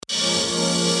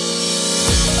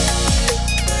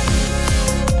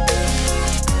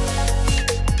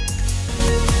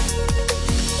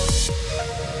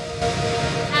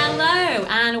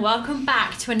welcome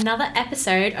back to another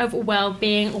episode of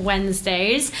Wellbeing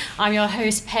Wednesdays. I'm your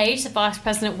host Paige, the Vice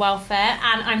President of Welfare,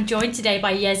 and I'm joined today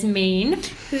by Yasmin,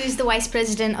 who's the Vice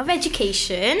President of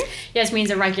Education. Yasmin's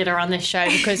a regular on this show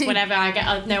because whenever I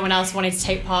get no one else wanted to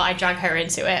take part, I drag her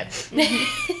into it.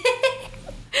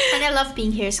 And I love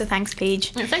being here, so thanks,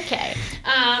 Paige. It's okay.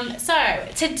 So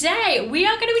today we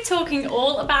are going to be talking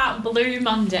all about Blue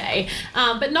Monday,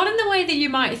 but not in the way that you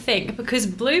might think, because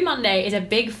Blue Monday is a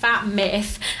big fat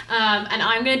myth, and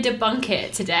I'm going to debunk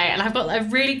it today. And I've got a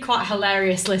really quite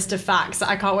hilarious list of facts that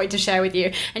I can't wait to share with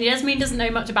you. And Yasmin doesn't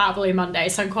know much about Blue Monday,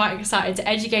 so I'm quite excited to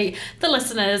educate the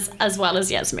listeners as well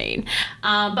as Yasmin.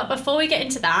 But before we get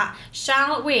into that,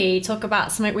 shall we talk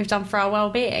about something we've done for our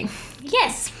well-being?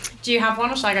 Yes. Do you have one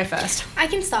or shall I go first? I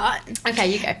can start. Okay,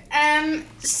 you go.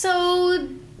 So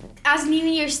as New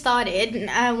Year started,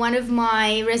 one of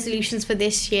my resolutions for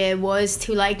this year was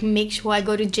to make sure I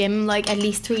go to gym at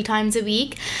least 3 times a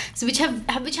week. So which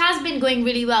has been going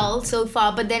really well so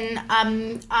far. But then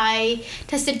I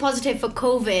tested positive for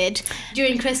COVID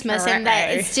during Christmas, and that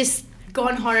it's just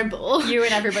gone horrible. You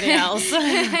and everybody else.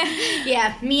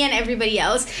 Yeah, me and everybody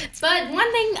else. But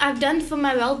one thing I've done for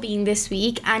my well-being this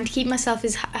week and to keep myself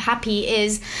happy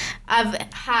is I've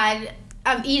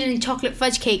eaten chocolate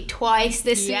fudge cake twice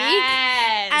this week.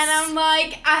 And I'm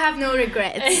I have no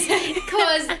regrets.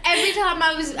 Because every time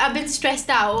I've been stressed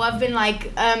out or I've been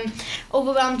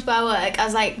overwhelmed by work, I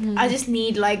was I just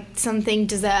need something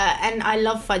dessert. And I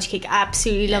love fudge cake. I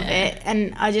absolutely love it.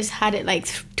 And I just had it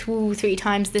 2-3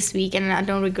 times this week and I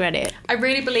don't regret it. I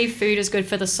really believe food is good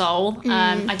for the soul.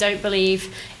 I don't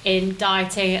believe in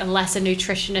dieting unless a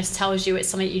nutritionist tells you it's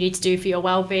something you need to do for your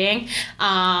well-being.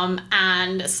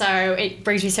 And so it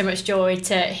brings me so much joy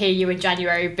to hear you in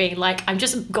January being I'm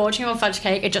just gorging on fudge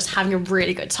cake and just having a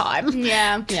really good time.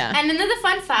 Yeah. And another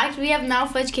fun fact, we have now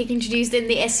fudge cake introduced in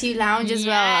the SU lounge as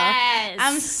well.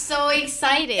 I'm so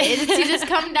excited to just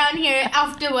come down here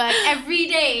after work every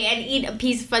day and eat a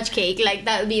piece of fudge cake.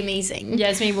 That would be amazing.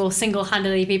 Yasmin will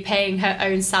single-handedly be paying her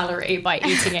own salary by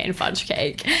eating it in fudge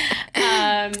cake.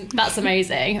 That's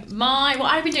amazing. What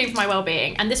I've been doing for my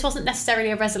well-being, and this wasn't necessarily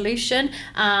a resolution,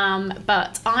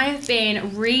 but I've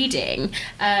been reading.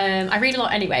 I read a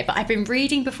lot anyway, but I've been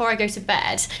reading before I go to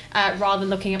bed rather than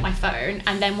looking at my phone.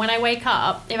 And then when I wake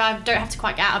up, if I don't have to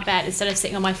quite get out of bed, instead of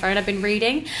sitting on my phone, I've been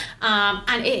reading.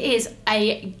 And it is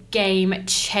a game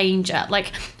changer.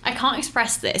 I can't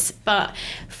express this, but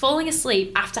falling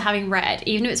asleep after having read,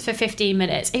 even if it's for 15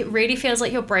 minutes, it really feels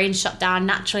like your brain's shut down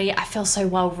naturally. I feel so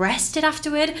well rested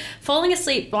afterward. Falling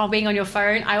asleep while being on your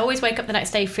phone, I always wake up the next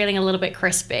day feeling a little bit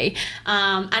crispy.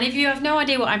 And if you have no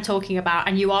idea what I'm talking about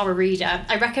and you are a reader,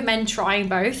 I recommend trying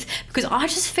both because I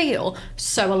just feel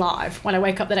so alive when I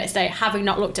wake up the next day having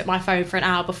not looked at my phone for an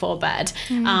hour before bed.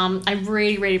 I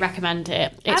really, really recommend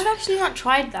it. I've actually not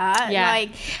tried that. Yeah.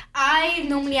 I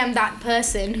normally am that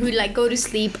person who go to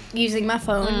sleep using my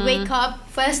phone, wake up,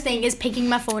 first thing is picking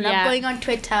my phone up, going on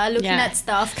Twitter, looking at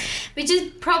stuff, which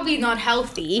is probably not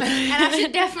healthy. And I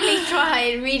should definitely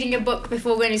try reading a book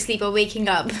before going to sleep or waking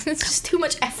up. It's just too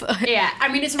much effort. Yeah,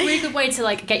 I mean, it's a really good way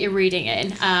to get your reading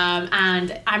in.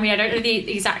 And I mean, I don't know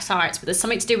the exact science, but there's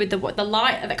something to do with the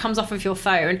light that comes off of your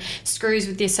phone screws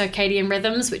with the circadian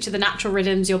rhythms, which are the natural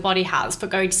rhythms your body has for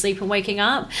going to sleep and waking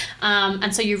up.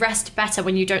 And so you rest better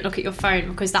when you don't look at your phone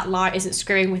because that light isn't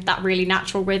screwing with that really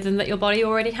natural rhythm that your body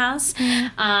already has.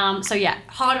 So yeah,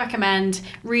 hard recommend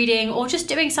reading or just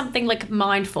doing something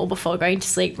mindful before going to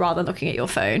sleep rather than looking at your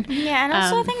phone. Yeah, and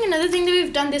also I think another thing that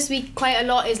we've done this week quite a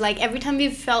lot is every time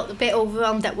we've felt a bit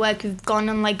overwhelmed at work, we've gone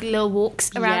on little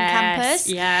walks around campus.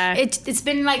 Yeah. It's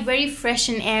been very fresh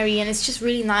and airy, and it's just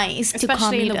really nice to calm you down.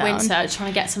 Especially in the winter, trying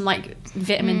to get some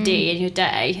vitamin D in your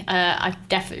day. I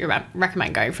definitely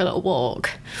recommend going for a little walk.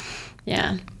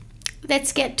 Yeah.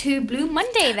 Let's get to Blue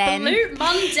Monday then. Blue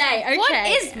Monday, okay. What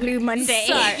is Blue Monday?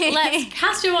 So, let's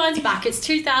cast your minds back. It's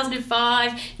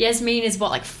 2005. Yasmin is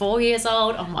 4 years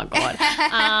old? Oh my God.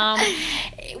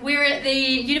 We're at the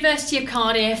University of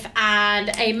Cardiff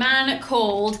and a man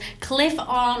called Cliff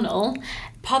Arnold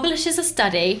publishes a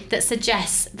study that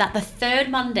suggests that the third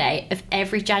Monday of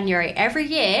every January every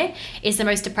year is the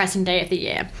most depressing day of the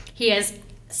year. He has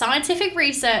scientific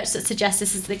research that suggests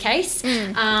this is the case,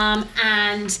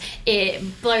 and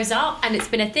it blows up, and it's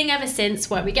been a thing ever since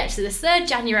where we get to the third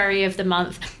January of the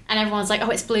month and everyone's oh,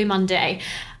 it's Blue Monday.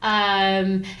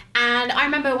 And I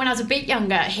remember when I was a bit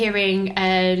younger hearing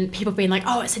people being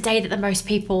oh, it's a day that the most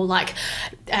people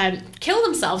kill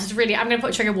themselves. It's really, I'm going to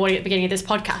put a trigger warning at the beginning of this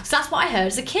podcast because that's what I heard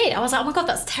as a kid. I was oh my God,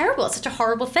 that's terrible. It's such a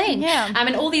horrible thing. Yeah.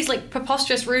 And all these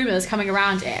preposterous rumours coming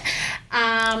around it.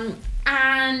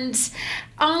 And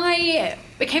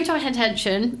it came to my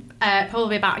attention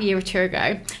probably about a year or two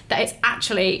ago that it's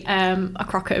actually a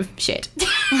crock of shit.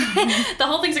 The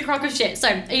whole thing's a crock of shit. So,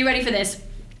 are you ready for this?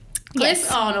 Yes.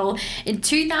 Cliff Arnold in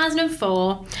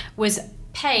 2004 was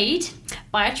paid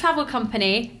by a travel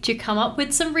company to come up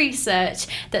with some research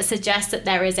that suggests that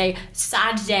there is a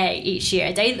sad day each year,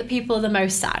 a day that people are the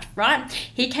most sad, right?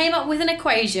 He came up with an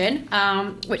equation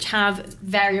which have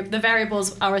the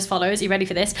variables are as follows. Are you ready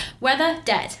for this? Weather,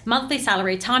 debt, monthly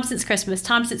salary, time since Christmas,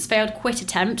 time since failed quit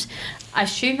attempt. I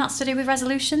assume that's to do with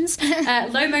resolutions.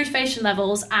 Low motivation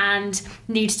levels and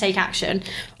need to take action.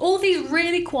 All these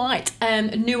really quite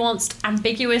nuanced,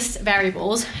 ambiguous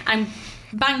variables, and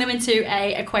bang them into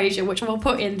a equation, which we'll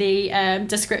put in the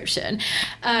description,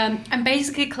 and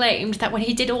basically claimed that when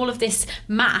he did all of this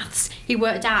maths, he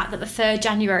worked out that the 3rd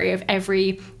January of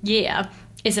every year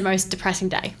is the most depressing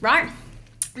day, right?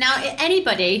 Now,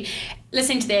 anybody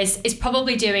listening to this is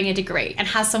probably doing a degree and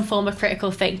has some form of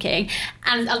critical thinking,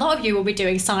 and a lot of you will be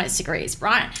doing science degrees,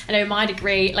 right? I know my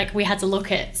degree, like, we had to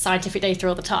look at scientific data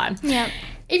all the time. Yeah.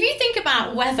 If you think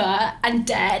about weather and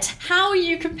debt, how are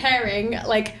you comparing,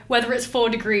 like, whether it's 4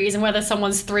 degrees and whether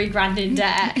someone's $3,000 in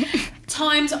debt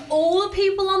times all the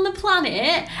people on the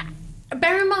planet?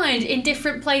 Bear in mind, in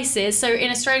different places, so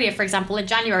in Australia, for example, in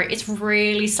January, it's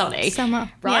really sunny. Summer,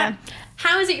 right? yeah.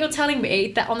 How is it you're telling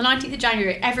me that on the 19th of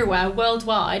January, everywhere,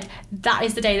 worldwide, that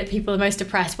is the day that people are most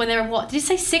depressed? When there are, what, did you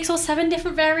say 6 or 7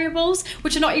 different variables,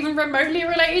 which are not even remotely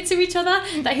related to each other,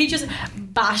 that he just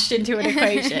bashed into an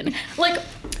equation? Like,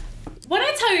 when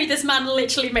I tell you this man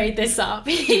literally made this up,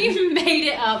 he made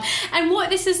it up. And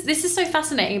this is so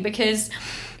fascinating because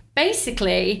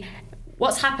basically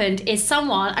what's happened is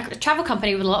a travel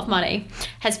company with a lot of money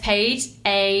has paid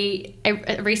a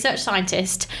research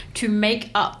scientist to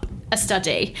make up a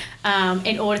study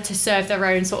in order to serve their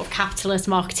own sort of capitalist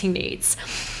marketing needs.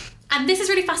 And this is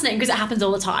really fascinating because it happens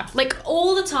all the time. Like,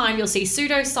 all the time you'll see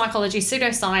pseudo-psychology,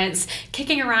 pseudoscience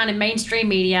kicking around in mainstream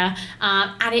media,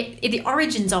 and the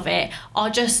origins of it are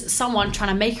just someone trying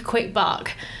to make a quick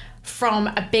buck from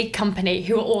a big company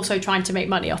who are also trying to make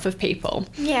money off of people.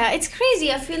 Yeah, it's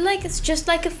crazy. I feel like it's just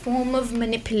like a form of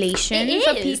manipulation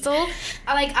for people.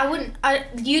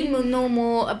 You'd know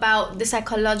more about the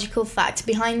psychological facts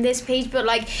behind this page, but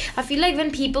like, I feel like when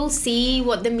people see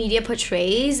what the media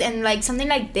portrays and like something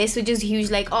like this, which is huge,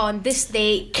 like, oh, on this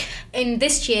date in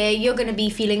this year you're gonna be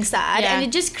feeling sad, and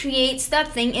it just creates that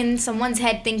thing in someone's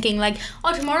head thinking like,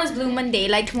 oh, tomorrow's Blue Monday,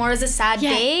 like tomorrow's a sad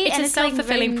day. It's and a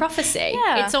self-fulfilling prophecy.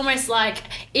 Yeah. It's almost like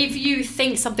if you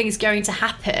think something's going to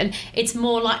happen, it's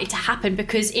more likely to happen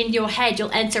because in your head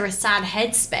you'll enter a sad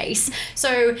headspace.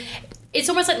 So it's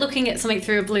almost like looking at something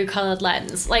through a blue-coloured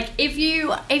lens. Like, if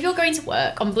you're going to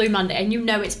work on Blue Monday and you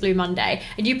know it's Blue Monday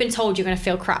and you've been told you're going to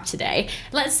feel crap today,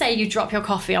 let's say you drop your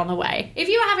coffee on the way. If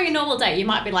you were having a normal day, you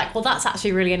might be like, well, that's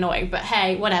actually really annoying, but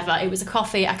hey, whatever, it was a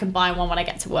coffee, I can buy one when I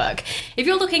get to work. If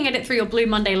you're looking at it through your Blue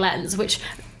Monday lens, which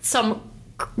some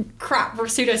crap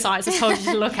pseudoscience has told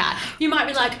you to look at, you might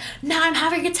be like, now I'm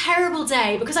having a terrible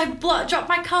day because I dropped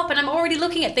my cup and I'm already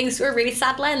looking at things through a really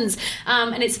sad lens.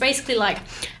 And it's basically like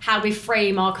how we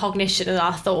frame our cognition and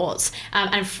our thoughts,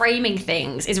 and framing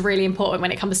things is really important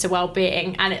when it comes to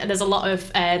well-being, and there's a lot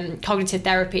of cognitive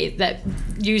therapy that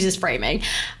uses framing,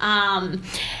 and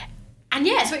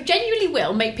so it genuinely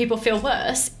will make people feel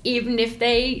worse even if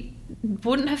they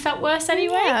wouldn't have felt worse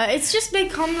anyway. Yeah, it's just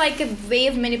become like a way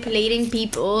of manipulating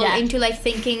people into like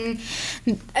thinking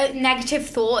negative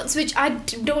thoughts, which I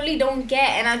totally don't get,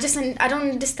 and I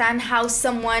don't understand how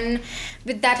someone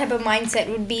with that type of mindset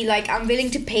would be like, I'm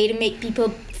willing to pay to make people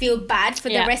feel bad for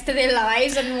the rest of their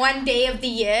lives on one day of the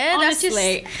year.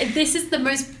 Honestly, this is the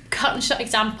most cut and shut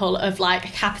example of like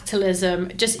capitalism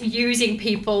just using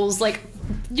people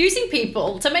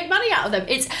to make money out of them.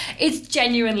 It's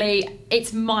genuinely,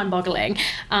 it's mind-boggling.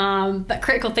 But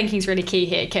critical thinking is really key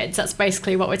here, kids. That's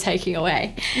basically what we're taking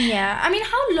away. Yeah. I mean,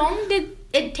 how long did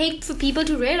it take for people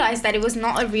to realize that it was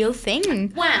not a real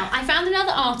thing? Wow, I found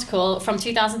another article from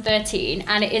 2013,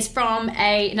 and it is from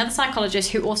another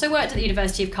psychologist who also worked at the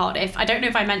University of Cardiff. I don't know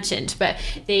if I mentioned, but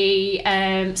the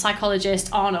psychologist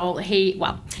Arnold, he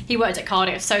worked at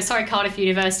Cardiff. So sorry, Cardiff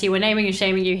University, we're naming and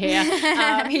shaming you here.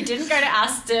 He didn't go to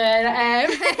Aston.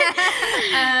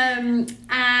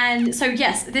 And so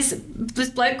yes, this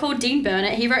bloke called Dean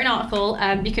Burnett, he wrote an article.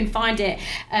 You can find it.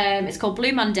 It's called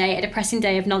Blue Monday, a depressing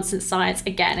day of nonsense science,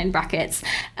 again in brackets.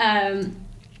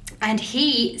 And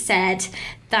he said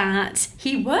that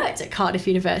he worked at Cardiff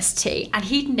University and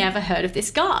he'd never heard of this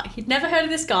guy. He'd never heard of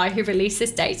this guy who released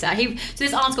this data. So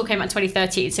this article came out in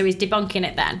 2013, so he's debunking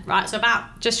it then, right? So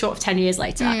about just short of 10 years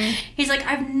later. He's like,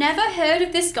 I've never heard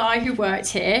of this guy who worked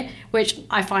here, which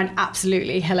I find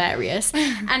absolutely hilarious.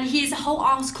 And his whole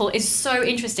article is so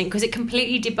interesting because it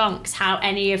completely debunks how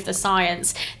any of the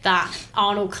science that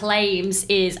Arnold claims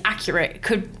is accurate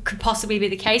could possibly be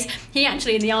the case. He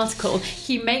actually, in the article,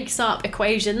 he makes up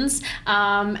equations,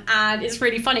 and it's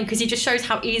really funny because he just shows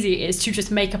how easy it is to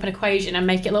just make up an equation and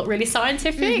make it look really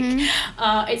scientific.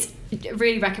 It's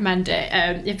really recommend it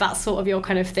if that's sort of your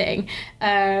kind of thing.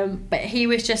 But he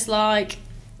was just like,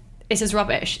 this is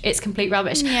rubbish. It's complete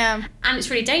rubbish. Yeah. And it's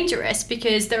really dangerous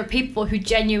because there are people who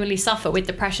genuinely suffer with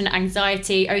depression,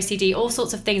 anxiety, OCD, all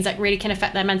sorts of things that really can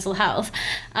affect their mental health.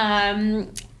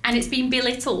 And it's been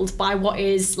belittled by what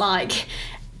is like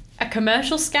a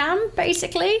commercial scam,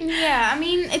 basically. Yeah, I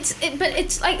mean, but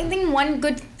it's like, I think one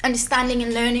good understanding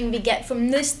and learning we get from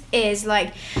this is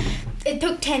like, it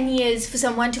took 10 years for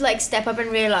someone to like step up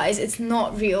and realize it's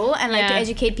not real and like to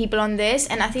educate people on this.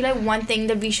 And I feel like one thing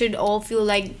that we should all feel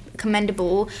like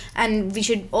commendable and we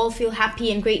should all feel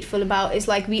happy and grateful about is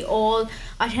like we all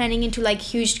are turning into like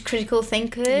huge critical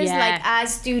thinkers, like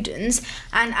as students,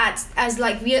 and as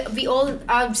like we all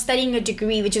are studying a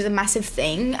degree, which is a massive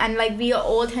thing, and like we are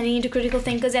all turning into critical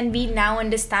thinkers, and we now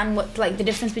understand what like the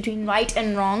difference between right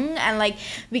and wrong, and like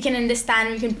we can understand,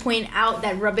 we can point out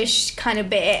that rubbish kind of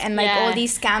bit and like all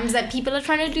these scams that people are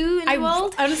trying to do in the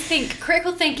world. I just think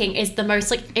critical thinking is the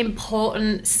most like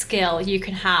important skill you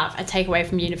can have and take away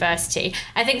from university.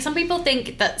 I think some people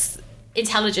think that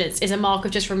intelligence is a mark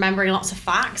of just remembering lots of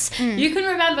facts. You can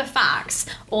remember facts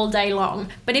all day long,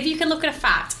 but if you can look at a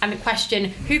fact and question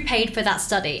who paid for that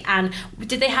study and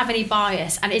did they have any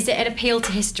bias and is it an appeal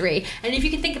to history, and if you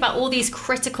can think about all these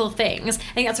critical things,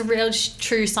 I think that's a real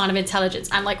true sign of intelligence.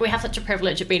 And like we have such a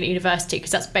privilege of being at university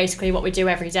because that's basically what we do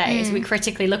every day, is we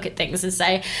critically look at things and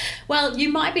say, well, you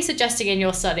might be suggesting in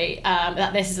your study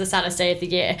that this is the saddest day of the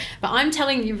year, but I'm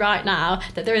telling you right now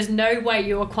that there is no way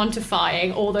you are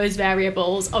quantifying all those variables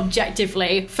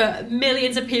objectively for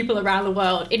millions of people around the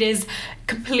world. It is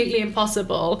completely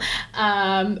impossible,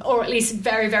 or at least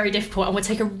very, very difficult, and would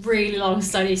take a really long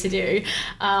study to do.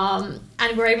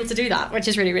 And we're able to do that, which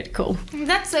is really, really cool.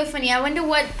 That's so funny. I wonder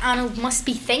what Arnold must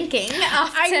be thinking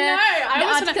after the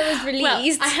article was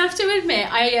released. Well, I have to admit,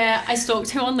 I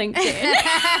stalked him on LinkedIn.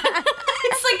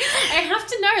 It's like, I have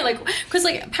to know, like, because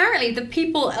like apparently the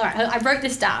people, I wrote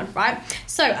this down, right?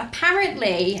 So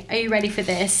apparently, are you ready for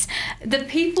this? The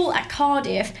people at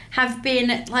Cardiff have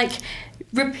been like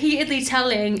repeatedly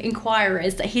telling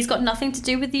inquirers that he's got nothing to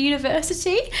do with the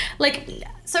university. Like,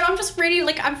 so I'm just really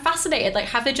like, I'm fascinated. Like,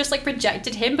 have they just like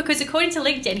rejected him? Because according to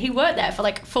LinkedIn, he worked there for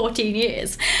like 14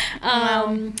 years.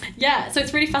 Yeah, so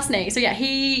it's really fascinating. So yeah,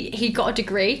 he got a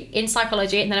degree in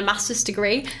psychology and then a master's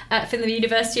degree from the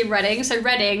University of Reading. So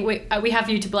Reading, we have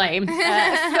you to blame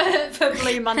for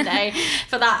Blue Monday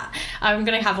for that. I'm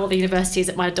going to have all the universities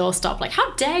at my doorstep. Like,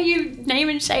 how dare you name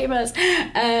and shame us?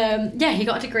 Yeah, he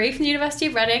got a degree from the University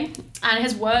of Reading and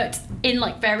has worked in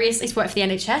like he's worked for the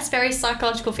NHS, various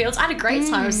psychological fields. I had a great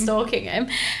time stalking him.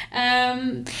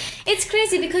 It's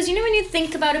crazy because, you know, when you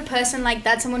think about a person like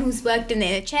that, someone who's worked in the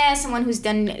NHS, someone who's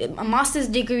done a master's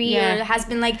degree or has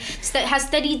been like, has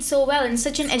studied so well and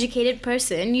such an educated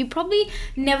person, you probably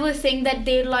never think that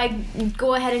they'd like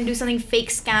go ahead and do something fake,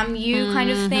 scam you kind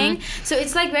of thing. So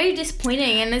it's like very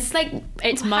disappointing, and it's like,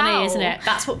 it's money, isn't it?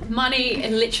 That's what money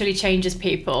literally changes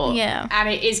people. Yeah. And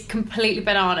it is completely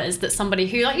bananas that somebody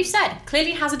who, like you said,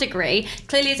 clearly has a degree,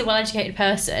 clearly is a well-educated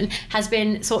person, has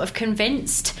been sort of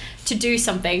convinced to do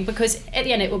something because at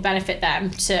the end it will benefit them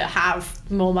to have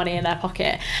more money in their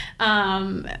pocket.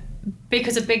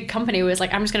 Because a big company was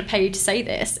like, I'm just going to pay you to say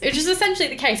this, which is essentially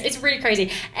the case. It's really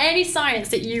crazy. Any science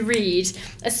that you read,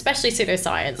 especially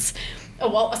pseudoscience, or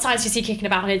what science you see kicking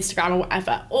about on Instagram or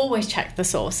whatever, always check the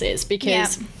sources,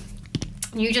 because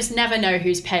you just never know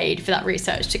who's paid for that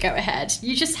research to go ahead.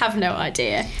 You just have no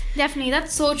idea. Definitely,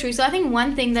 that's so true. So I think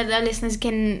one thing that our listeners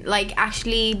can like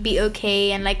actually be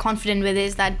okay and like confident with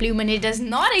is that Blue Monday does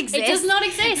not exist. It does not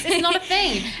exist. It's not a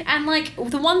thing. And like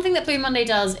the one thing that Blue Monday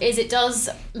does is it does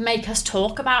make us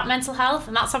talk about mental health,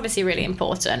 and that's obviously really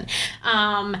important.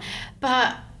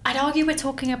 But I'd argue we're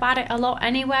talking about it a lot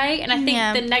anyway, and I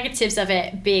think the negatives of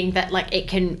it being that like it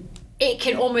can it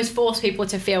can almost force people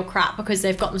to feel crap because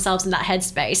they've got themselves in that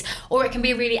headspace, or it can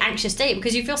be a really anxious day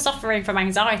because you feel suffering from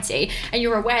anxiety and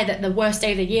you're aware that the worst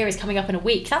day of the year is coming up in a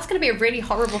week. That's going to be a really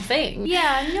horrible thing.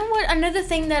 Yeah, you know what? Another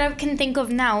thing that I can think of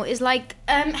now is like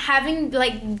having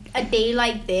like a day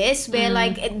like this where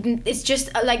like it's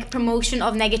just like promotion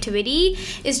of negativity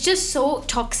is just so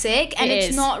toxic, and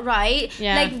it's not right.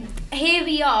 Yeah. Like, here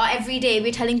we are every day,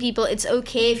 we're telling people it's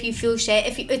okay if you feel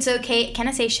shit, it's okay, can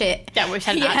I say shit? Yeah, we're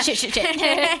telling that shit. Is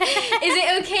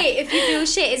it okay if you feel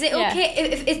shit? Is it okay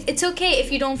if it's okay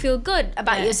if you don't feel good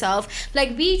about yourself?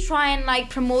 Like, we try and like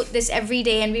promote this every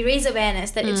day, and we raise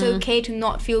awareness that it's okay to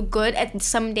not feel good at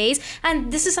some days,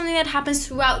 and this is something that happens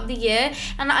throughout the year.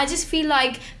 And I just feel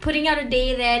like putting out a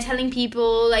day there telling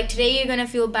people like, today you're gonna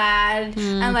feel bad,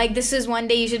 and like, this is one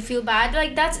day you should feel bad,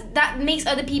 like that makes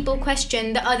other people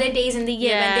question the other days in the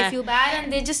year when they feel bad,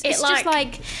 and it's just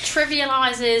like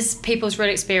trivializes people's real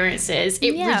experiences.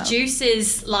 It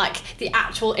reduces like the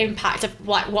actual impact of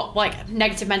like what like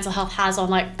negative mental health has on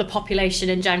like the population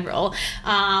in general.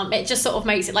 It just sort of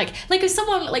makes it like if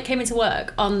someone like came into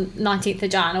work on 19th of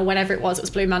Jan or whenever it was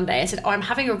Blue Monday, and said, oh, I'm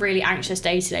having a really anxious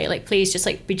day today, like please just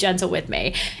like be gentle with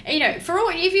me. And, you know, for all,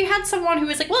 if you had someone who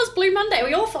was like, well, it's Blue Monday,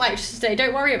 we all feel anxious today,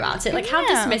 don't worry about it, like how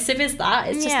dismissive is that?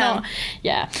 It's just not.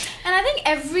 And I think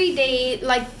every day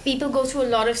like people go through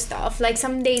a lot of stuff, like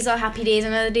some days are happy days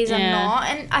and other days are not,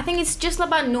 and I think it's just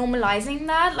about normalizing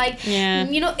that, like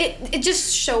you know, it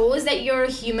just shows that you're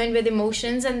a human with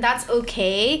emotions, and that's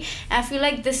okay. And I feel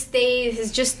like this day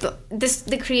is just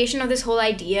the creation of this whole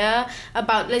idea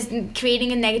about like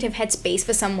creating a negative headspace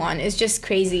for someone is just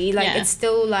crazy. Like it's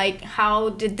still like, how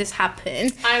did this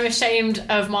happen? I'm ashamed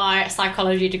of my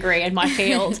psychology degree in my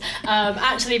field.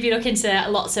 Actually, if you look into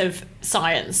lots of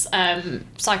science,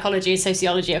 psychology and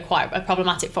sociology are quite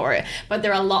problematic for it, but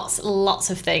there are lots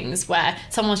of things where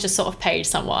someone's just sort of paid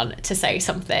someone to say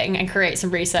something and create some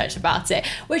research about it,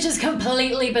 which is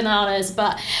completely bananas,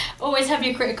 but always have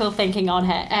your critical thinking on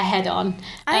head on.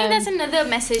 I think that's another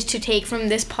message to take from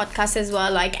this podcast as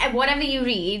well, like whatever you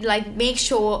read, like make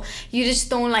sure you just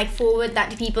don't like forward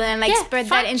that to people and like spread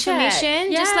that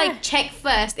information. Just like check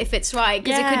first if it's right,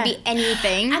 because it could be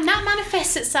anything, and that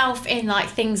manifests itself in like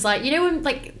things like, you know, when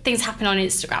like things happen on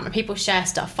Instagram and people share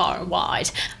stuff far and wide,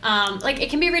 like it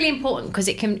can be really important because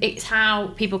it's how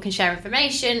people can share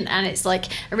information, and it's like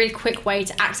a really quick way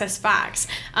to access facts.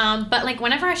 But like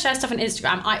whenever I share stuff on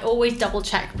Instagram, I always double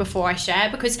check before I share,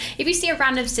 because if you see a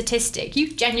random statistic,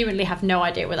 you genuinely have no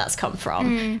idea where that's come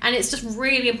from, and it's just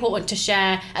really important to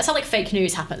share. That's how like fake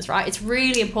news happens, right? It's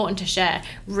really important to share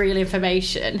real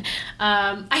information.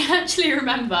 I actually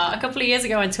remember a couple of years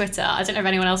ago on Twitter, I don't know if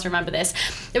anyone else remember this,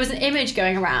 there was an image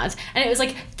going around, and it was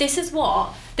like, this is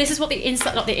what the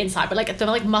inside, not the inside, but like the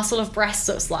like muscle of breasts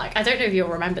looks like. I don't know if you'll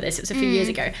remember this, it was a few years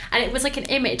ago, and it was like an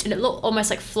image, and it looked almost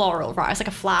like floral, right? It was like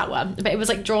a flower, but it was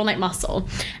like drawn like muscle.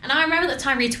 And I remember at the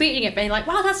time retweeting it, being like,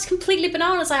 wow, that's completely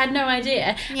bananas, I had no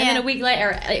idea. And then a week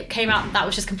later it came out that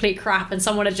was just complete crap, and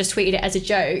someone had just tweeted it as a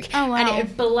joke. And it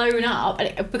had blown up,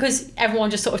 and because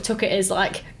everyone just sort of took it as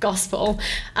like gospel.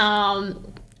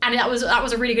 And that was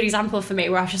a really good example for me,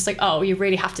 where I was just like, oh, you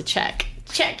really have to check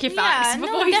your facts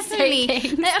before you say things. I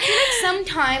feel like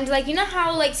sometimes, like, you know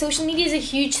how like social media is a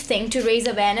huge thing to raise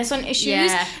awareness on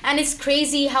issues, and it's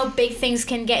crazy how big things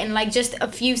can get in like just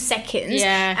a few seconds,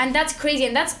 and that's crazy,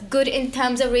 and that's good in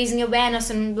terms of raising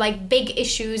awareness on like big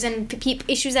issues and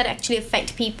issues that actually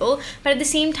affect people. But at the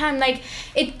same time, like,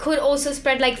 it could also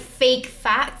spread like fake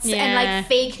facts and like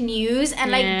fake news,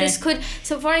 and like this could,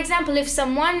 so for example, if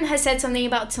someone has said something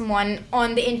about someone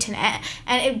on the internet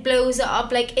and it blows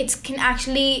up, like it can actually,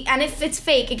 and if it's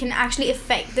fake, it can actually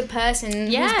affect the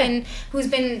person who's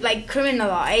been like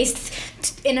criminalized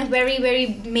in a very,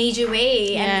 very major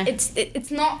way, and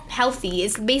it's not healthy.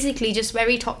 It's basically just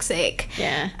very toxic.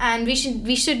 And we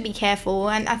should be careful.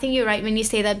 And I think you're right when you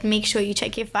say that. Make sure you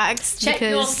check your facts. Check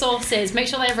your sources. Make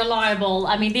sure they're reliable.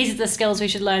 I mean, these are the skills we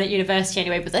should learn at university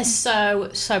anyway, but they're so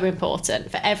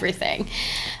important for everything.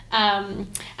 I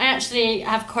actually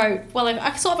have a quote, well,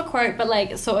 I sort of a quote, but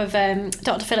like sort of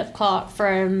Dr. Philip Clark,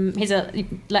 he's a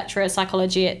lecturer of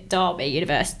psychology at Derby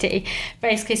University,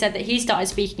 basically said that he started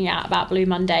speaking out about Blue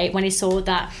Monday when he saw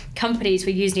that companies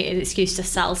were using it as an excuse to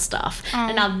sell stuff.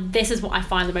 And now this is what I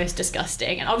find the most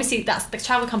disgusting, and obviously that's the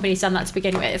travel company's done that to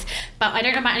begin with, but I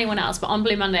don't know about anyone else, but on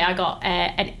Blue Monday I got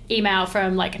an email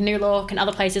from like New Look and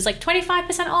other places like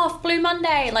 25% off Blue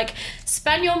Monday, like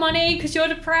spend your money because you're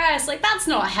depressed. Like, that's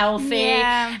not healthy.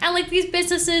 Yeah. And like these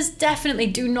businesses definitely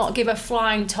do not give a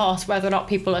flying toss whether or not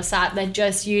people are sad. They're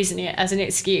just using it as an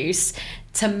excuse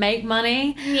to make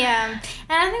money. Yeah. And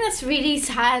I think that's really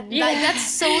sad. Yeah. Like, that's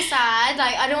so sad.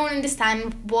 Like, I don't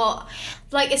understand what...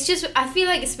 Like, it's just... I feel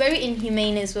like it's very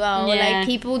inhumane as well. Yeah. Like,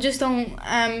 people just don't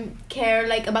care,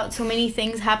 like, about so many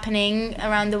things happening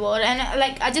around the world. And,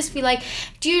 like, I just feel like...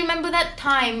 Do you remember that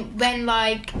time when,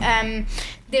 like,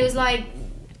 there was, like...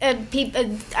 I think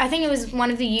it was one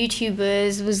of the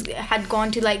YouTubers had gone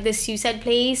to like this suicide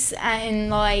place in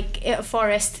like a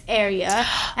forest area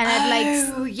and had like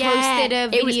posted a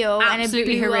video and it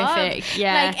absolutely blew horrific. up.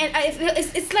 Yeah, Like, and I feel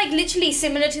it's like literally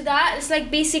similar to that. It's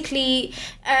like basically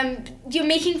you're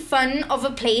making fun of a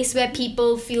place where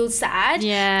people feel sad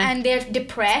and they're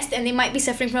depressed and they might be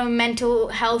suffering from a mental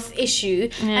health issue.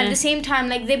 And at the same time,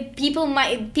 like people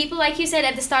like you said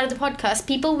at the start of the podcast,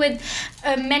 people with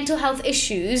mental health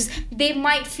issues, they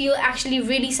might feel actually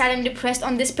really sad and depressed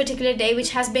on this particular day,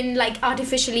 which has been like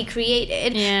artificially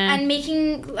created, and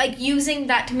making like using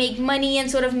that to make money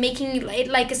and sort of making it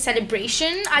like a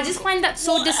celebration. I just find that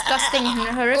so disgusting and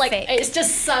horrific. Like, it's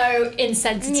just so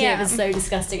insensitive and so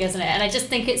disgusting, isn't it? And I just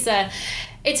think it's a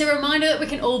reminder that we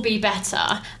can all be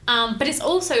better, but it's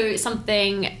also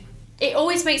something. It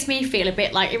always makes me feel a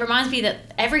bit like, it reminds me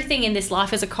that everything in this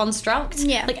life is a construct.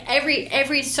 Yeah. Like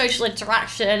every social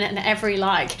interaction and every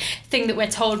like thing that we're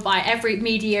told by every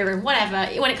media and whatever,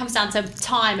 when it comes down to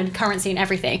time and currency and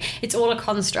everything, it's all a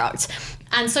construct.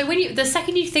 And so the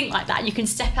second you think like that, you can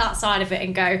step outside of it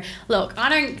and go, look, I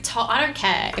don't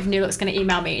care if New Look's going to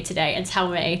email me today and tell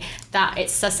me that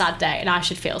it's a sad day and I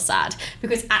should feel sad,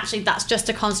 because actually that's just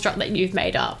a construct that you've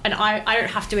made up, and I don't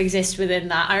have to exist within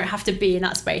that. I don't have to be in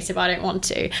that space if I don't want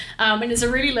to. And it's a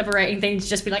really liberating thing to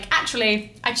just be like,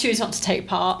 actually, I choose not to take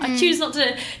part. I choose not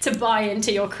to buy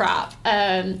into your crap.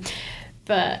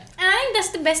 But and I think that's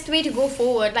the best way to go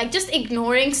forward, like just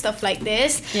ignoring stuff like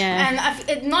this.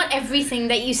 And not everything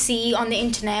that you see on the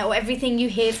internet or everything you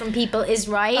hear from people is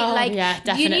right.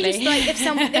 Definitely. You need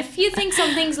to like if you think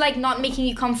something's like not making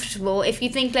you comfortable, if you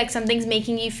think like something's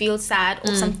making you feel sad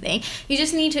or something, you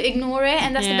just need to ignore it,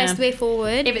 and that's the best way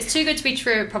forward. If it's too good to be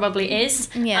true, it probably is.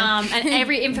 And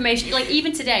every information, like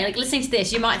even today, like listening to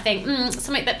this, you might think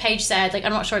something that Paige said, like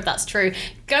I'm not sure if that's true.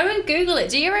 Go and Google it.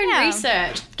 Do your own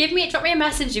research. Drop me a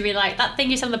message and be like, that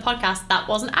thing you said on the podcast, that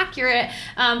wasn't accurate,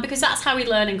 because that's how we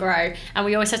learn and grow, and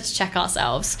we always have to check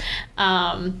ourselves.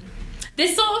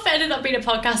 This sort of ended up being a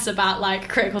podcast about like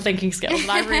critical thinking skills,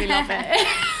 and I really love it.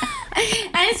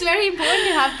 And it's very important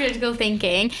to have critical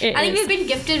thinking. I think we've been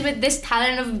gifted with this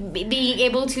talent of being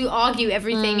able to argue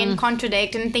everything and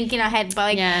contradict and think in our head,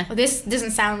 but like, this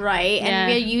doesn't sound right,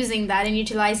 and we're using that and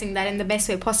utilizing that in the best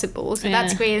way possible. So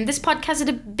that's great, and this podcast is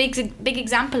a big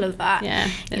example of that.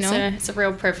 It's a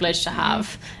real privilege to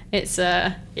have. It's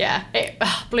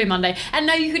Blue Monday. And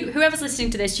no, you could, whoever's listening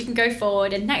to this, you can go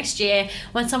forward, and next year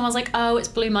when someone's like, oh, it's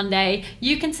Blue Monday,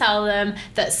 you can tell them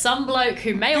that some bloke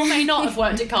who may or may not have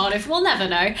worked at Cardiff, we'll never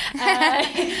know,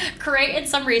 created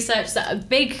some research that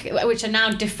which a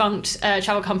now defunct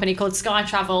travel company called Sky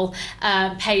Travel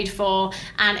paid for,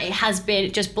 and it has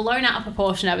been just blown out of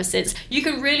proportion ever since. You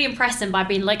can really impress them by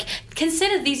being like,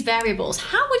 consider these variables.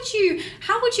 How would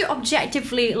you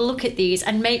objectively look at these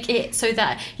and make it so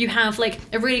that you have like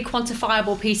a really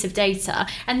quantifiable piece of data?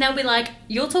 And they'll be like,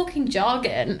 you're talking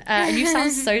jargon, you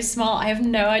sound so smart, I have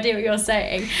no idea what you're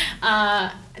saying.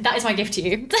 That is my gift to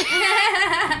you.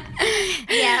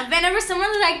 Whenever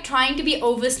someone's like trying to be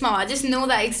over smart, just know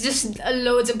that it's just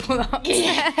loads of pull-ups.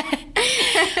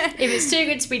 If it's too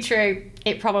good to be true,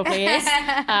 it probably is.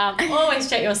 Always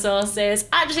check your sources.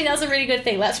 Actually, that's a really good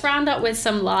thing. Let's round up with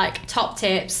some like top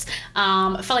tips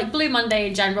for like Blue Monday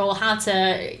in general, how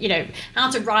to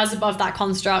rise above that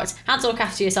construct, how to look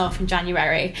after yourself in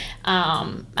January,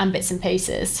 and bits and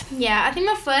pieces. Yeah, I think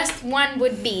my first one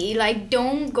would be like,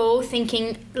 don't go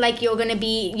thinking like you're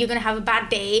gonna have a bad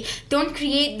day. Don't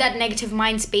create that negative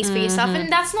mind space for yourself,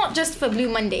 and that's not just for Blue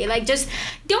Monday. Like, just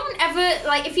don't ever,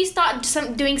 like, if you start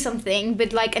doing something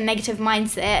with like a negative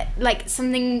mindset, like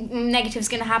something negative is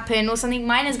gonna happen or something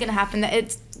minor is gonna happen,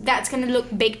 that's going to look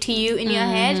big to you in your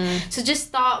head. So just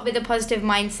start with a positive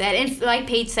mindset. And like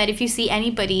Paige said, if you see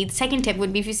anybody, the second tip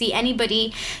would be, if you see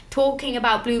anybody talking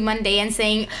about Blue Monday and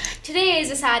saying, today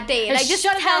is a sad day, like, just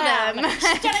tell them.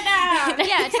 Shut it down.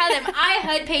 Yeah, tell them, I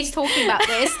heard Paige talking about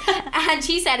this and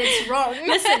she said it's wrong.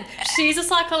 Listen, she's a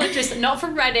psychologist, not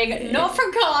from Reading, not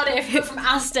from Cardiff, but from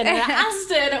Aston. And at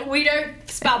Aston, we don't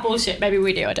it's about bullshit. Maybe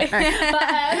we do. I don't know.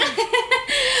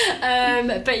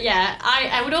 But yeah,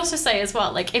 I would also say as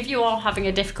well, like if you are having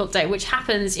a difficult day, which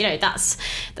happens, you know, it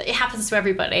happens to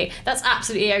everybody. That's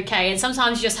absolutely okay. And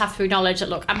sometimes you just have to acknowledge that.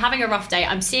 Look, I'm having a rough day.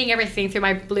 I'm seeing everything through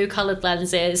my blue-coloured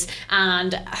lenses,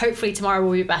 and hopefully tomorrow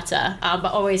will be better.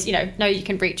 But always, you know you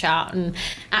can reach out and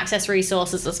access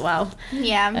resources as well.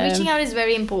 Yeah, reaching out is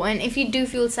very important. If you do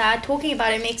feel sad, talking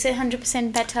about it makes it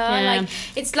 100% better. Like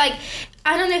it's like,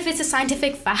 I don't know if it's a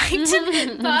scientific fact,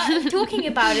 but talking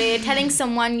about it, telling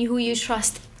someone who you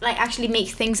trust, like actually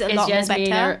makes things a lot more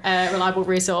better. A reliable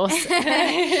resource.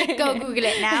 Go Google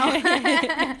it now.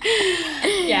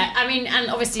 Yeah, I mean, and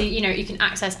obviously, you know, you can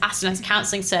access Aston's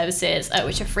counselling services,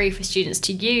 which are free for students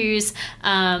to use.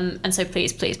 And so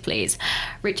please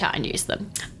reach out and use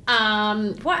them.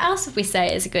 What else would we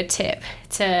say is a good tip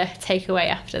to take away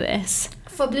after this?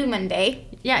 For Blue Monday?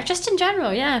 Yeah, just in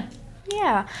general, yeah.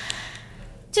 Yeah.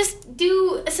 Just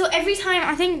do, so every time,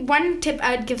 I think one tip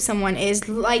I'd give someone is,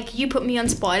 like, you put me on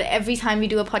spot every time we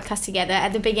do a podcast together.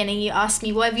 At the beginning, you ask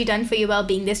me, what have you done for your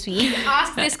well-being this week?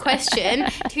 Ask this question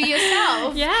to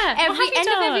yourself. Yeah. End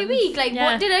of every week. Like,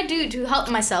 what did I do to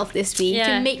help myself this week,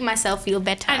 to make myself feel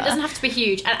better? And it doesn't have to be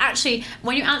huge. And actually,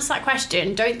 when you answer that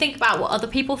question, don't think about what other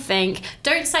people think.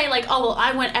 Don't say, like, oh, well,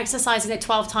 I went exercising at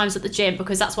 12 times at the gym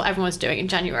because that's what everyone's doing in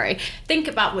January. Think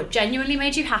about what genuinely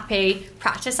made you happy.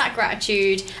 Practice that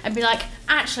gratitude. And be like,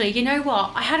 actually, you know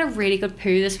what? I had a really good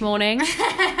poo this morning. And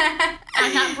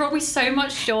that brought me so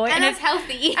much joy. And it's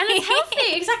healthy. And it's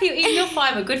healthy. Exactly. You're eating your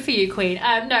fibre. Good for you, Queen.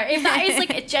 No, if that is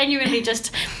like genuinely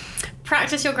just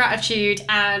practice your gratitude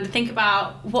and think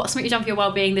about what's something you've done for your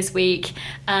well-being this week.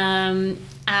 And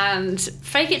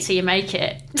fake it till you make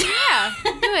it. Yeah,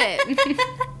 do it.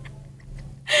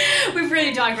 We've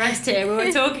really digressed here. We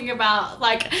were talking about,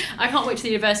 like, I can't wait to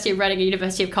the University of Reading and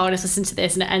University of Cardiff listen to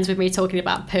this, and it ends with me talking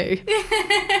about poo.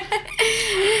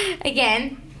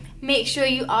 Again, make sure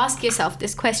you ask yourself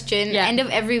this question end of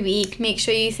every week. Make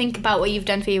sure you think about what you've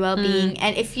done for your well-being.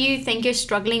 And if you think you're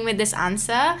struggling with this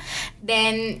answer,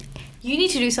 then you need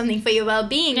to do something for your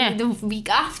well-being the week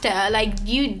after. Like,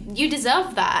 you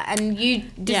deserve that, and you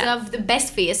deserve the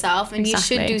best for yourself, and you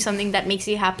should do something that makes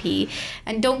you happy.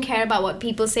 And don't care about what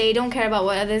people say. Don't care about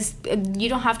what others. You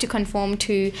don't have to conform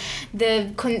to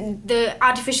the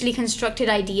artificially constructed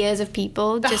ideas of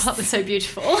people. Just, that was so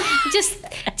beautiful. just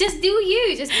do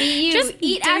you. Just be you. Just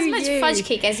eat as much fudge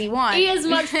cake as you want. Eat as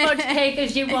much fudge cake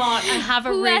as you want, and have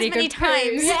a really good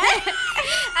times.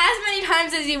 As many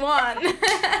times as you want.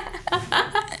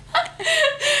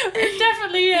 We've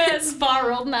definitely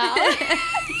spiraled now.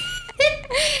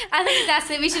 I think that's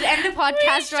it. We should end the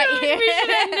podcast right here. We should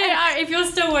end it. If you're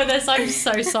still with us, I'm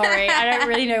so sorry. I don't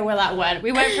really know where that went.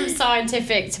 We went from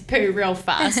scientific to poo real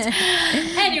fast.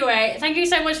 Anyway, thank you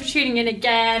so much for tuning in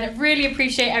again. Really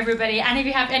appreciate everybody. And if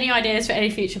you have any ideas for any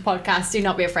future podcasts, do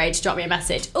not be afraid to drop me a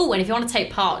message. Oh, and if you want to take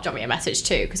part, drop me a message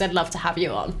too, because I'd love to have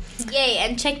you on. Yay,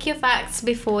 and check your facts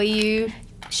before you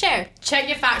share. Check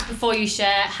your facts before you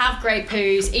share. Have great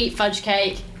poos. Eat fudge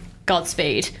cake.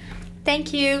 Godspeed.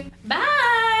 Thank you. Bye.